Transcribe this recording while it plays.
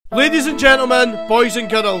Ladies and gentlemen, boys and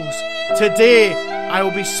girls, today I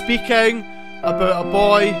will be speaking about a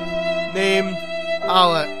boy named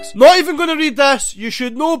Alex. Not even going to read this, you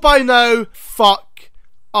should know by now, fuck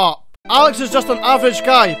up. Alex is just an average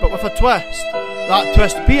guy, but with a twist. That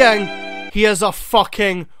twist being, he is a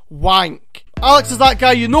fucking wank. Alex is that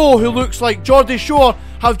guy you know who looks like Geordie Shore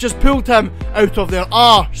have just pulled him out of their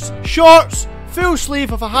arse. Shorts, full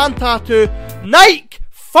sleeve with a hand tattoo, Nike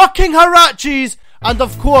fucking Huaraches, and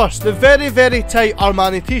of course, the very, very tight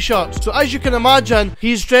Armani t-shirts. So as you can imagine,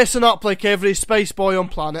 he's dressing up like every Spice Boy on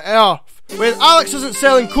planet Earth. When Alex isn't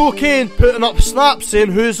selling cocaine, putting up snaps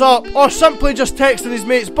saying who's up, or simply just texting his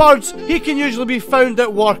mates birds, he can usually be found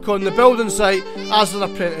at work on the building site as an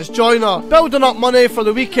apprentice joiner, building up money for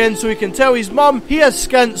the weekend so he can tell his mum he is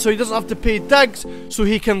skint so he doesn't have to pay digs so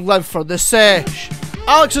he can live for the sesh.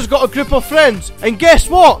 Alex has got a group of friends, and guess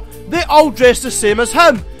what? They all dress the same as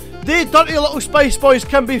him. They dirty little Spice Boys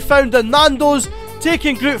can be found in Nando's,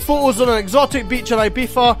 taking group photos on an exotic beach in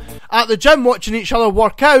Ibiza, at the gym watching each other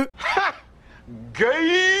work out,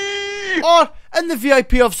 Gay! or in the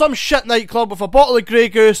VIP of some shit nightclub with a bottle of Grey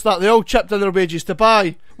Goose that they all chipped in their wages to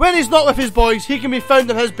buy. When he's not with his boys, he can be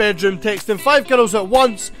found in his bedroom texting 5 girls at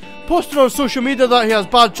once, posting on social media that he has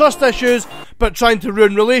bad trust issues, but trying to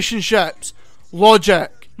ruin relationships.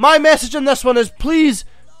 Logic. My message in this one is please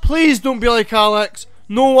don't be like Alex.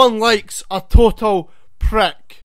 No one likes a total prick.